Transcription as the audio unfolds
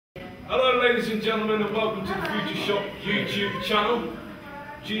Hello ladies and gentlemen, and welcome to the FutureShock YouTube channel.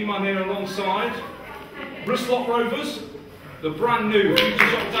 G-Man here alongside Wristlock Rovers, the brand new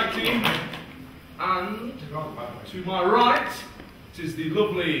FutureShock tag team, and to my right, it is the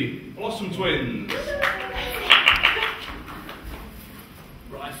lovely Blossom Twins.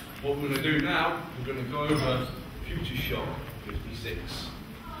 Right, what we're going to do now, we're going to go over FutureShock 56.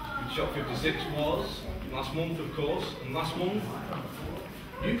 FutureShock 56 was last month, of course, and last month,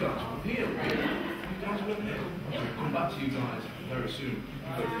 you guys were here. You guys were here. I'll come back to you guys very soon.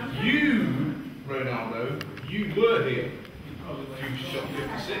 But you, Raynaldo, you were here. FutureShock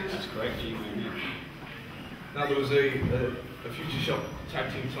 56. That's correct. Now there was a FutureShock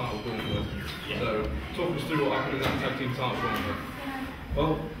tag team title gauntlet. Yeah. So talk us through what happened in that tag team title gauntlet.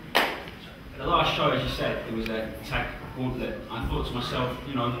 Well, the last show, as you said, it was a tag gauntlet. I thought to myself,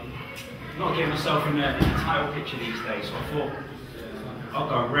 you know, not getting myself in the title picture these days, so I thought I'll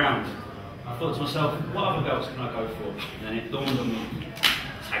go around. I thought to myself, what other belts can I go for? And then it dawned on me,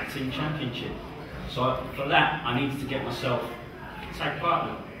 tag team championship. So for that, I needed to get myself a tag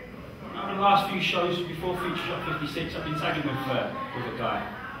partner. Over the last few shows before FutureShock 56, I've been tagging with a guy.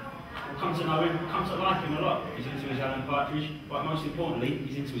 I've come to know him, come to like him a lot. He's into his Alan Partridge, but most importantly,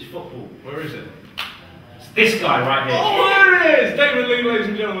 he's into his football. Where is it? It's this guy right here. Oh, there it is! Damon Leigh, ladies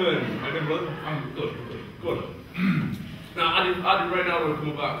and gentlemen. How you doing, brother? I'm good. Now, I did Raynaldo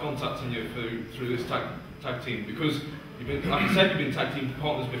come about contacting you through this tag team because you've been, like I said, you've been tag team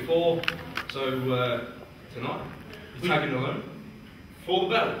partners before. So tonight, you're tagging alone for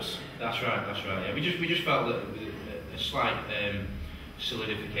the belts. That's right. Yeah, we just felt that a slight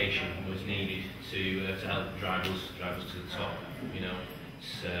solidification was needed to help drive us to the top. You know,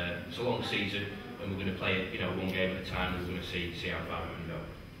 it's a long season, and we're going to play it, you know, one game at a time. And we're going to see how far we can go.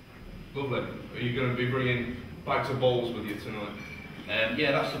 Lovely. Are you going to be bringing bags of balls with you tonight?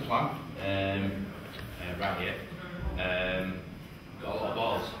 Yeah, that's the plan. Right here. Got a lot of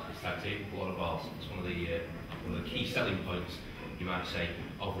balls. This tag team, a lot of balls. It's one of the key selling points, you might say,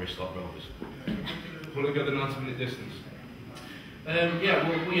 of Wristlock Rovers. Will it go the 90-minute distance? Yeah,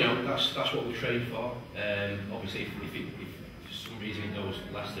 well, you know, that's what we train for. Obviously, if for some reason it goes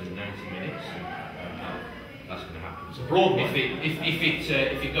less than 90 minutes, that's going to happen. It's a broad one. If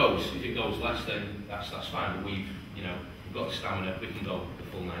it goes less, then that's fine. But we've got the stamina. We can go the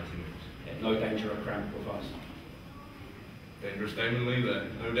full 90 minutes. Yeah, no danger of cramp with us. Dangerous Damon Leigh there.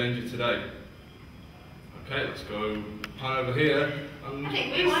 No danger today. Okay, let's go pan over here. And I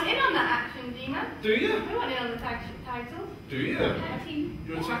think we want in on that action, G-Man. Do you? We want in on the title. Do you? Tag team.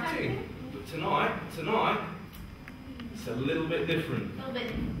 You're a tag team. But tonight, it's a little bit different. A little bit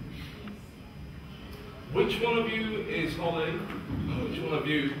different. Which one of you is Holly? Which one of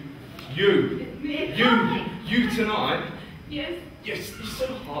you? You tonight? Yes. Yes, it's so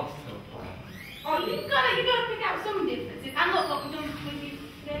hard to tell apart. Oh, you've got to pick out some differences. And look what we've done with you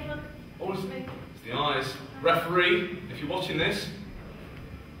today, look. Oh, it's the eyes. Referee, if you're watching this,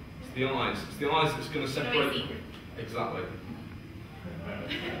 it's the eyes. It's the eyes that's going to separate. Exactly.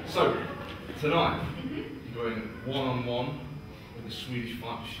 So, tonight, you're going one-on-one with the Swedish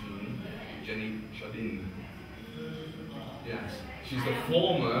faction, Jenny Shadin. Yes, she's the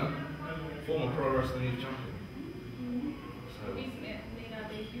former pro wrestling youth champion. So, Recently made our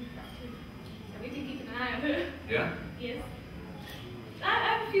debut practice. So we've been keeping an eye on her. Yeah? Yes. I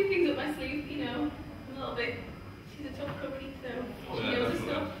have a few things up my sleeve, you know, a little bit. She's a tough cookie, so she knows her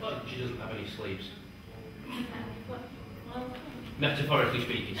stuff. But she doesn't have any sleeves. Well, Metaphorically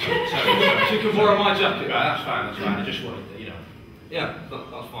speaking. She can borrow my jacket. Right, that's fine. I just wanted to, Yeah,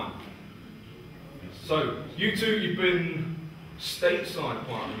 that's fine. So, you two, you've been stateside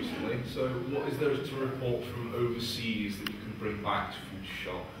quite recently, so what is there to report from overseas that you can bring back to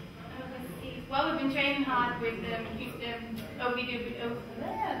FutureShock? overseas. Well, we've been training hard with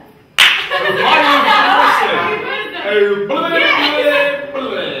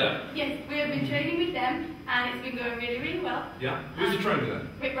Yes, we have been training with them, and it's been going really, really well. Yeah? Who's the trainer then?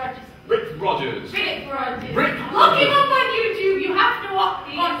 Rick Rogers. Rick Rogers. Rick Rogers. Rick Look him Rogers. up on YouTube. You have to watch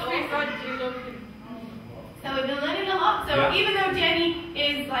Rick Rogers. So we've been learning a lot. So Yeah. even though Jenny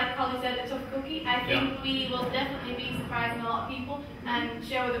is, like Holly said, a tough cookie, I think we will definitely be surprising a lot of people and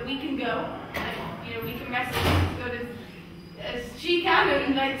show that we can go. And, we can wrestle as good as she can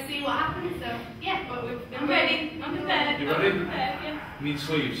and see what happens. So yeah, but I'm ready. I'm prepared. You ready? I'm prepared, yeah. You need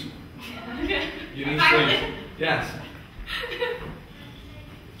sleeves. Yeah. You need sleeves. Yes.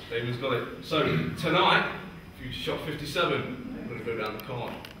 Damon's got it. So, tonight, FutureShock 57. I'm going to go down the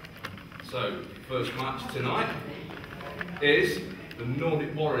card. So, first match tonight is the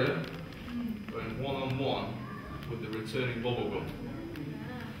Nordic Warrior going one-on-one with the returning Bubblegum.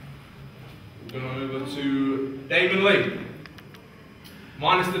 We're going over to Damon Leigh.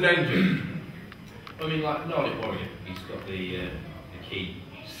 Minus the danger. I mean, like Nordic Warrior, he's got the key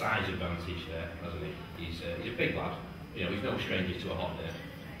size advantage there, hasn't he? He's a big lad. You know, he's no stranger to a hot day.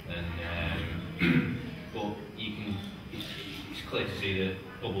 And but you can, it's clear to see that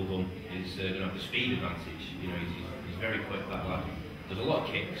Bubblegum is going to have the speed advantage. You know, he's very quick, that lad. There's a lot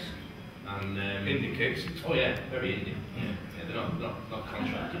of kicks. And indie kicks. Oh yeah, very indie. Yeah, they're not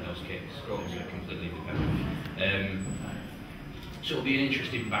contracted, those kicks. They're completely independent. So it'll be an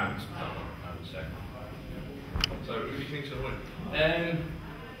interesting bout, I would say. So who do you think's going to win?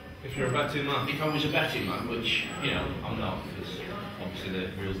 If you're a betting man. If I was a betting man, which, you know, I'm not, because obviously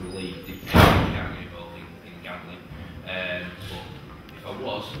the rules of the league can't be involved in gambling. But if I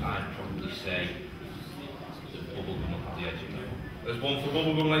was, I'd probably say that Bubblegum will have the edge in there. There's one for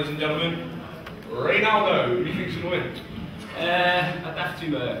Bubblegum, ladies and gentlemen. Raynaldo, who do you think's going to win? I'd have to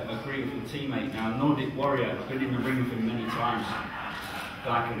agree with your teammate now. Nordic Warrior, I've been in the ring with him many times.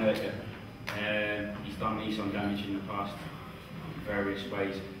 I can hurt you. He's done me some damage in the past, in various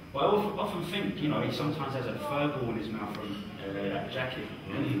ways. But I often think, you know, he sometimes has a furball in his mouth from that jacket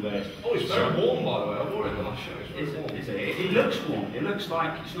that he wears. Oh, it's very warm, by the way. I wore it in the last show. It's very warm. It looks warm. It looks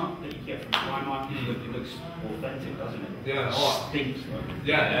like it's not that you get from Fly Market. It looks authentic, doesn't it? Yeah. It stinks.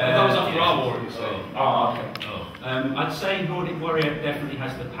 Yeah, that was after I wore it, you say. Oh, okay. I'd say Nordic Warrior definitely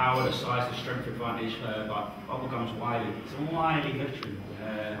has the power, the size, the strength advantage, but Bubblegum's wily. It's a wily veteran.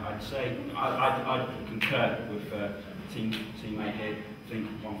 I'd say I'd concur with teammate here. I think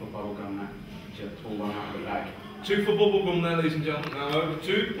one for Bubblegum now to pull one out of the bag. Two for Bubblegum there, ladies and gentlemen. Now over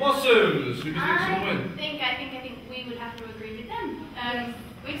to Blossoms. Who do you think's going to win? I think we would have to agree with them.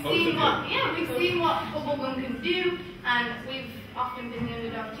 We've seen what Bubblegum can do, and we've often been the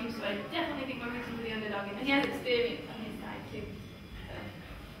underdog too. So I definitely think we're rooting for the underdog, and he has experience on his side too.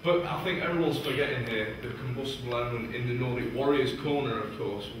 But I think everyone's forgetting here the combustible element in the Nordic Warriors corner, of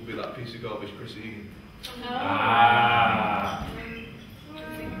course, will be that piece of garbage, Chris Egan.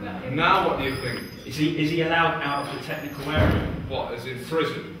 Now what do you think? Is he allowed out of the technical area? What, as in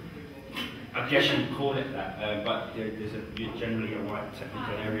prison? I guess you can call it that, but there's generally a white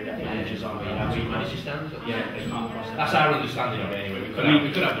technical area that managers aren't allowed to cross. Yeah, they can't cross that. That's our understanding of it anyway.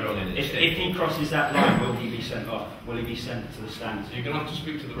 We could have their own in if he crosses that line, will he be sent off? Will he be sent to the stands? You're going to have to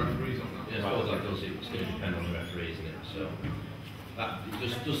speak to the referees on that. Yeah, I suppose that does it. It's going to depend on the referee, isn't it? So that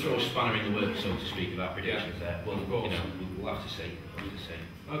does throw a spanner in the works, so to speak, about predictions there. Well, of course. You know, we'll have to see.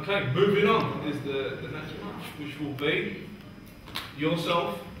 Okay, moving on is the next match, which will be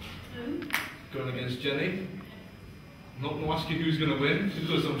yourself going against Jenny. I'm not going to ask you who's going to win,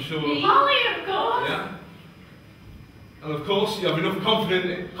 because I'm sure... Holly, of course! Yeah. And of course, you have enough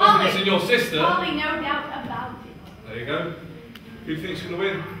confidence in your sister. Holly, no doubt about it. There you go. Who do you think's going to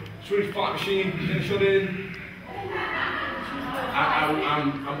win? Swedish Fight Machine, getting shut in.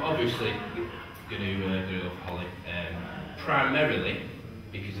 I'm obviously going to do it off Holly, primarily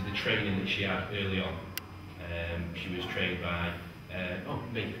because of the training that she had early on. She was trained by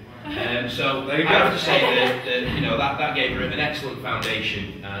me. So I have to say that you know that gave her an excellent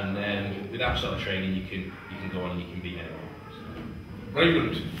foundation, and with that sort of training, you can go on and you can beat anyone. So.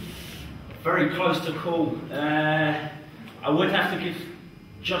 Raymond. Very close to call. I would have to give,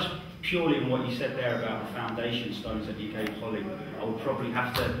 just purely on what you said there about the foundation stones that you gave Holly, I would probably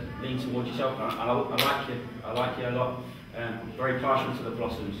have to lean towards yourself. I like you a lot. Very partial to the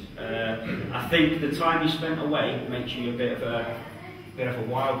Blossoms. I think the time you spent away makes you a bit of a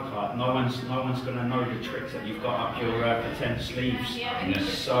wild card. No one's going to know the tricks that you've got up your pretend sleeves.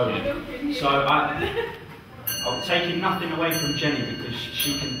 So I'm taking nothing away from Jenny, because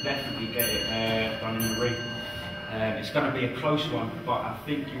she can definitely get it done in the ring. It's going to be a close one, but I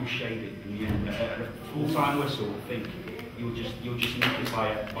think you'll shade it in the end. At a full-time whistle, I think you'll just nick it by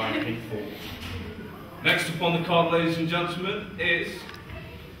a pinfall. Next up on the card, ladies and gentlemen, is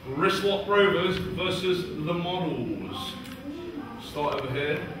Wristlock Rovers versus the Models. Start over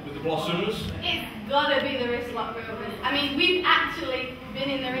here with the Blossoms. It's gotta be the Wristlock Rovers. I mean, we've actually been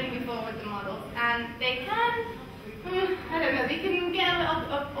in the ring before with the Models, and they can, I don't know, they can get a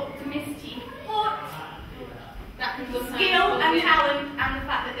little optimistic, but the skill and talent and the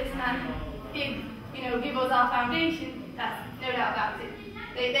fact that this man did, give us our foundation, that's no doubt about it.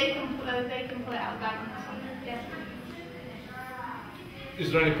 They can pull it out of the bag on this one, definitely. Is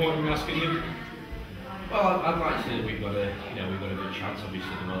there any point in me asking you? Well, I'd like to say that we've got a good chance.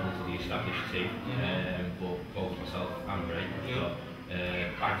 Obviously, the Models are the established team, but both myself and Ray have got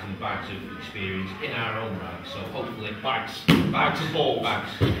bags and bags of experience in our own right. So hopefully, bags of balls,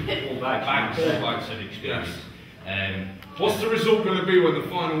 bags of experience. What's the result going to be when the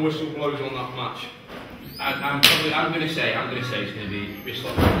final whistle blows on that match? I'm going to say it's going to be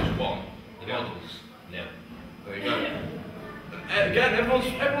Wristlock Rovers 1, the Models 0. There you go. Again,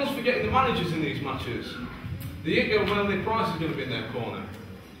 everyone's forgetting the managers in these matches. The Iggo Melanie Price is going to be in their corner.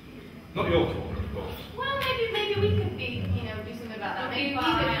 Not your corner, of course. Well, maybe we could be, do something about that. Maybe we could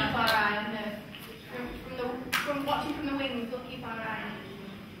keep our eye on her. From watching from the wings, we'll keep our eye on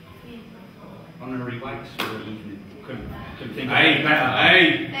her. Yeah. Honorary weights for the evening. Couldn't think of Hey, anything better.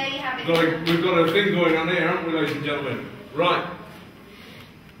 hey! There you have it. We've got a thing going on here, haven't we, ladies and gentlemen? Right.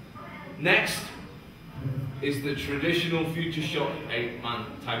 Next is the traditional FutureShock 8-man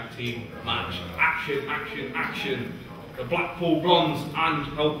tag team match. Action, action, action. The Blackpool Blondes and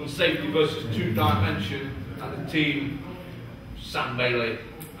Health and Safety versus 2 Dimension and the team Sam Bailey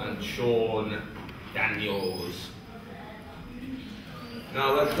and Sean Daniels.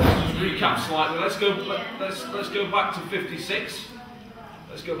 Now let's just recap slightly. Let's go back to 56.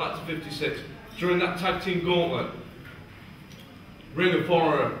 Let's go back to 56. During that tag team gauntlet, Ring of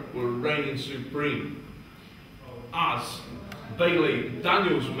Horror were reigning supreme as Bailey and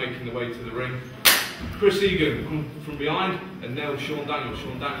Daniels were making their way to the ring. Chris Egan come from behind and nailed Sean Daniels.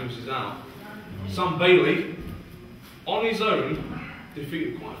 Sean Daniels is out. Sam Bailey, on his own,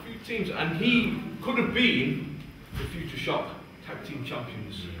 defeated quite a few teams, and he could have been the FutureShock Tag Team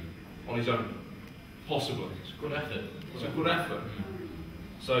Champions on his own. Possibly. It's a good effort. It's a good effort.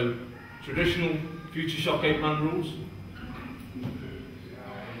 So, traditional FutureShock 8-man rules.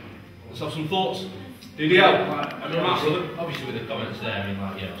 Let's have some thoughts. DDL. I mean, obviously with the comments there,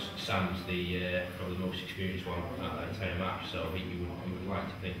 Sam's probably the most experienced one at that entire match, so I think you would like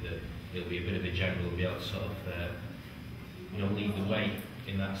to think that he'll be a bit of a general and be able to sort of, lead the way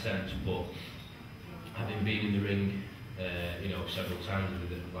in that sense. But having been in the ring, several times with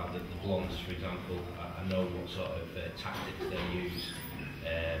the Blondes, for example, I know what sort of tactics they use.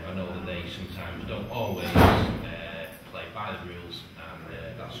 I know that they sometimes don't always play by the rules,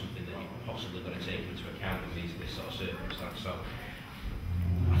 and that's something that you're possibly going to take into account in this sort of circumstance. So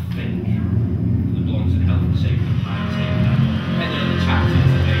I think the Blondes and Health and Safety might take that, depending on the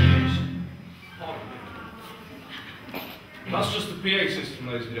tactics that they use. That's just the PA system,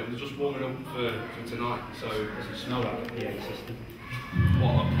 ladies and gentlemen. We're just warming up for tonight. So Does it smell like the PA system?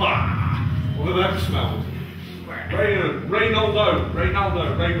 what have them smelled? Raynaldo,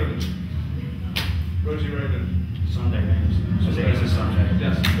 Raymond, Rosie Raymond. Sunday games. Because it is a Sunday.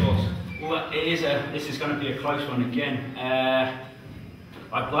 Yes, of course. Well, this is going to be a close one again.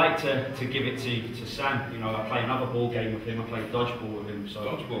 I'd like to give it to Sam. I play another ball game with him. I play dodgeball with him. So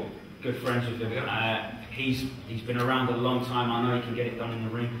Dodgeball. Good friends with him. Yeah. He's been around a long time. I know he can get it done in the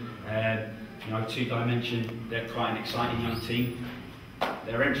ring. 2 Dimension. They're quite an exciting young team.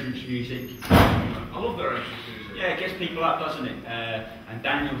 Their entrance music. I love their entrance music. Yeah, it gets people up, doesn't it? And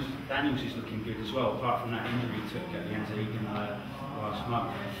Daniels is looking good as well, apart from that injury he took at the end of the evening last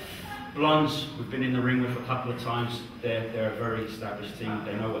month. Blondes, we've been in the ring with a couple of times. They're a very established team.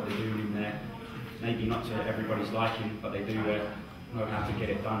 They know what they're doing in there. Maybe not to everybody's liking, but they do know how to get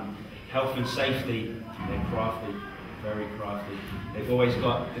it done. Health and Safety, they're crafty, very crafty. They've always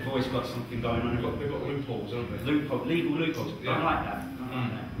got something going on. They've got loopholes, haven't they? Legal loopholes. Yeah. Don't like that.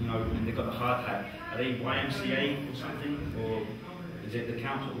 And they've got the hard hat. Are they YMCA or something? Or is it the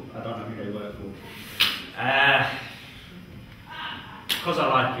council? I don't know who they work for. Because I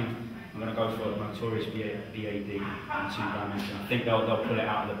like him, I'm going to go for a notorious BAD in 2 Dimension. I think they'll pull it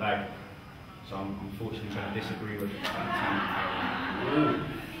out of the bag. So I'm unfortunately going to disagree with that team.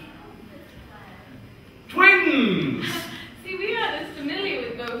 Twins! See, we aren't as familiar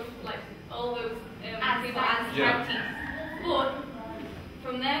with both, all those people as Yeah. tag teams. But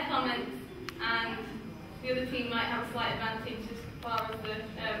from their comments, and the other team might have a slight advantage as far as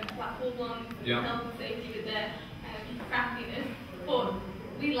the Blackpool Blondes Yeah. Health and Safety with their craftiness. But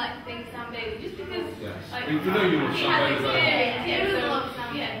we like to think Sam Bailey just because Yes. we know you love he Sam has Bailey, don't you?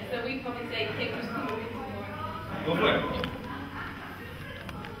 experience. So we probably say Kim was coming more. Lovely.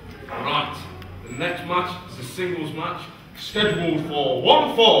 Right. The next match is a singles match scheduled for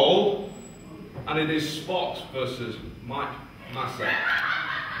 1 fall, and it is Spot versus Mike Massa.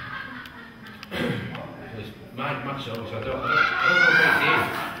 My match, so I don't know a great deal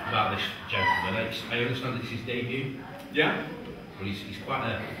about this gentleman. I understand it's his debut, Yeah? but he's quite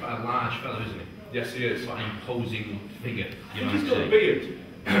a large fellow, isn't he? Yes, he is. Quite an imposing figure. I think he's got a beard.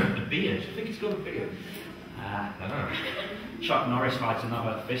 A beard. I think he's got a beard. I don't know. Chuck Norris hides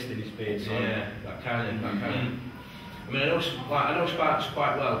another fist in his beard. So Yeah, that kind of. I mean, I know Sparks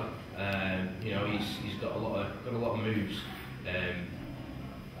quite well. He's got a lot of moves.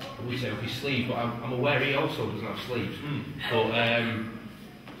 I would say up his sleeve, but I'm aware he also doesn't have sleeves. But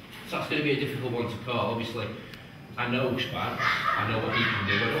so that's going to be a difficult one to call. Obviously, I know Sparks, I know what he can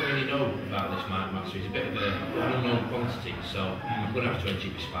do. I don't really know about this Mark Master. He's a bit of an unknown quantity, so I'm going to have to edge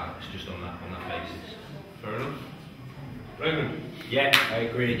it with Sparks just on that basis. Fair enough. Raymond? Yeah, I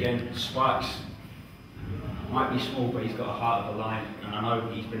agree again. Sparks might be small, but he's got a heart of a lion, and I know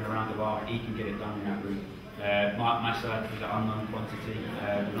he's been around a while and he can get it done in that route. Mark Master is an unknown quantity.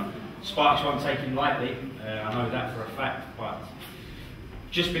 Sparks won't take him lightly, I know that for a fact, but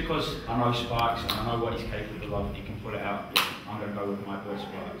just because I know Sparks and I know what he's capable of, he can pull it out. I'm going to go with my boy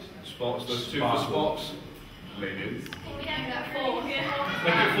Sparks. Sparks, there's 2 for Sparks. Ladies. We don't get 4. Make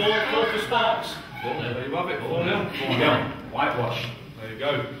it 4 for Sparks. There you have it, 4-0. 4-0. Whitewash. There you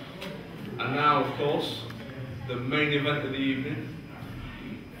go. And now, of course, the main event of the evening,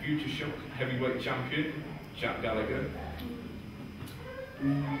 FutureShock heavyweight champion, Jack Gallagher.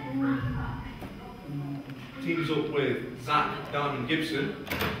 Teams up with Zach Diamond Gibson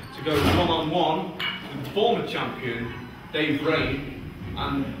to go one-on-one with the former champion, Dave Rain,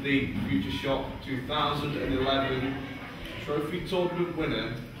 and the FutureShock 2011 trophy tournament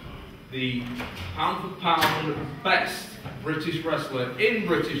winner, the pound for pound best British wrestler in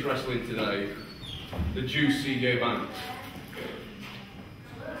British wrestling today, the Juice CJ Banks.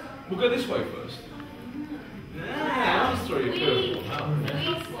 We'll go this way first. Yeah, that's three. We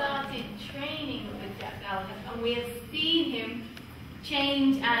started training with Jack Gallagher, and we have seen him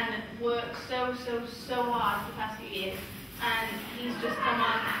change and work so hard the past few years. And he's just come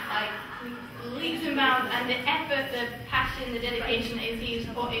on like leaps and bounds, and the effort, the passion, the dedication that he's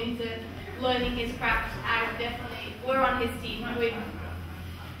put into learning his craft, we're on his team. We're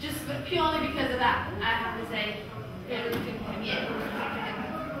just purely because of that, I have to say,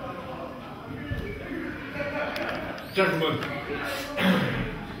 Gentlemen.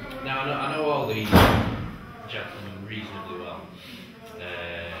 Now I know all these gentlemen reasonably well.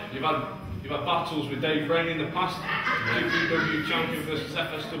 You've had battles with Dave Rain in the past, GPW champion versus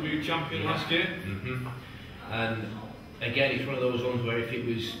FSW champion last year. And again, it's one of those ones where if it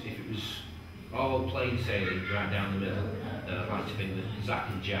was all plain sailing right down the middle, I'd like to think that Zach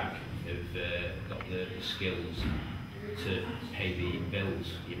and Jack have got the skills to pay the bills,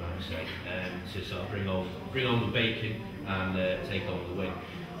 you might say, to sort of bring on the bacon and take on the win.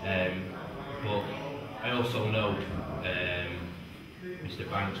 But I also know Mr.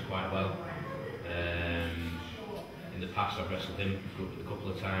 Banks quite well. In the past, I've wrestled him a couple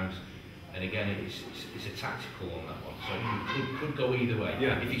of times, and again, it's a tactical on that one, so it could go either way.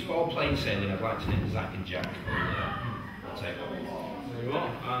 Yeah. If it's all plain sailing, I'd like to think Zach and Jack. I'll take that. There you are.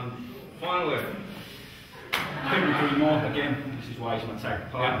 And finally, couldn't agree more. Again, this is why he's my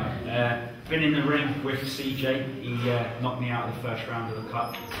tag partner. Been in the ring with CJ. He knocked me out of the first round of the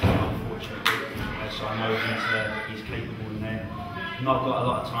cup, unfortunately. So I know he's capable in there. Not got a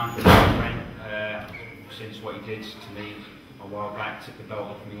lot of time for the ring since what he did to me a while back. Took the belt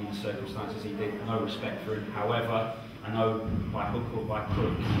off me in the circumstances he did. No respect for him. However, I know by hook or by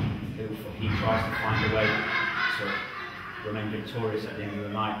crook, he tries to find a way to remain victorious at the end of the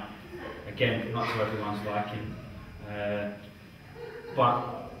night. Again, not to everyone's liking,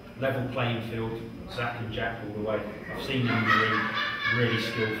 but level playing field, Zach and Jack all the way. I've seen them in the ring, really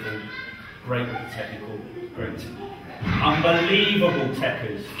skillful, great with the technical, great. Unbelievable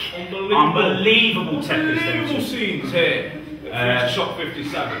techers. Unbelievable techers. Unbelievable scenes here at FutureShock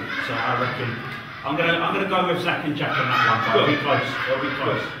 57. So I reckon I'm gonna go with Zach and Jack on that one. But it'll be close. It'll be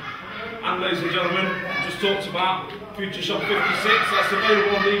close. And ladies and gentlemen, just talked about FutureShock 56. That's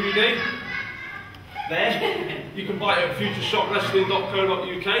available on DVD. There. You can buy it at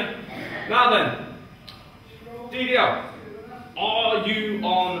futureshockwrestling.co.uk. Now then, DDL, are you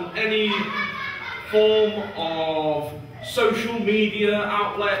on any form of social media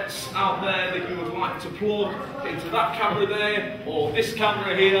outlets out there that you would like to plug into that camera there or this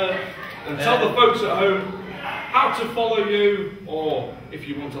camera here, and tell the folks at home how to follow you, or if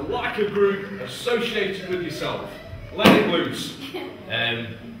you want to like a group associated with yourself? Let it loose.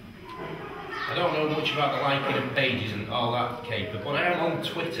 I don't know much about the liking of pages and all that caper, but I am on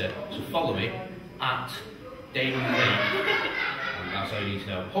Twitter, so follow me at Damon Leigh. And that's all you need to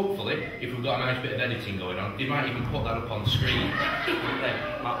know. Hopefully, if we've got a nice bit of editing going on, they might even put that up on screen.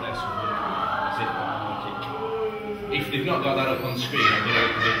 If they've not got that up on screen, I'm going to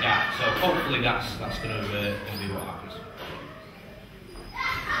look a bit daft. So hopefully that's going to be what happens.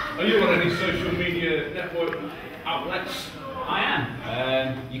 Are you on any social media network outlets? I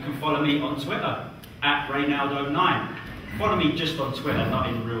am. You can follow me on Twitter at Raynaldo9. Follow me just on Twitter, not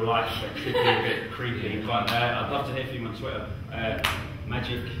in real life. It could be a bit creepy, but I'd love to hear from you on Twitter.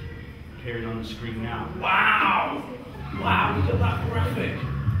 magic appearing on the screen now. Wow! Wow, look at that graphic.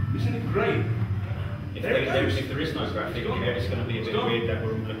 Isn't it great? If there is no graphic here, it's going to be a bit weird that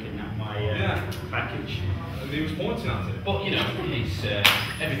we're all looking at my package. And he was pointing at it. But you know, it's,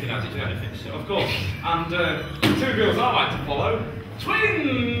 everything has its benefits. So. Of course. And two girls I like to follow.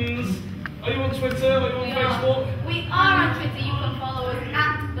 Twins! Are you on Twitter? Are you on Facebook? We are on Twitter. You can follow us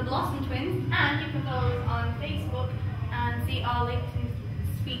at the Blossom Twins, and you can follow us on Facebook and see our latest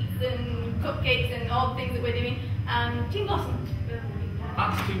sweets and cupcakes and all the things that we're doing. And Team Blossom.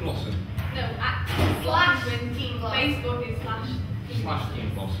 At Team Blossom. No, at / Team Blossom. Facebook is / Team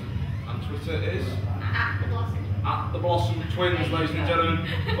Blossom. And Twitter is? At the Blossom. At the Blossom Twins, ladies and gentlemen.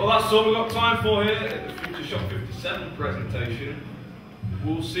 Well, that's all we've got time for here at the FutureShock 57 presentation.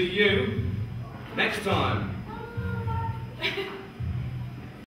 We'll see you next time.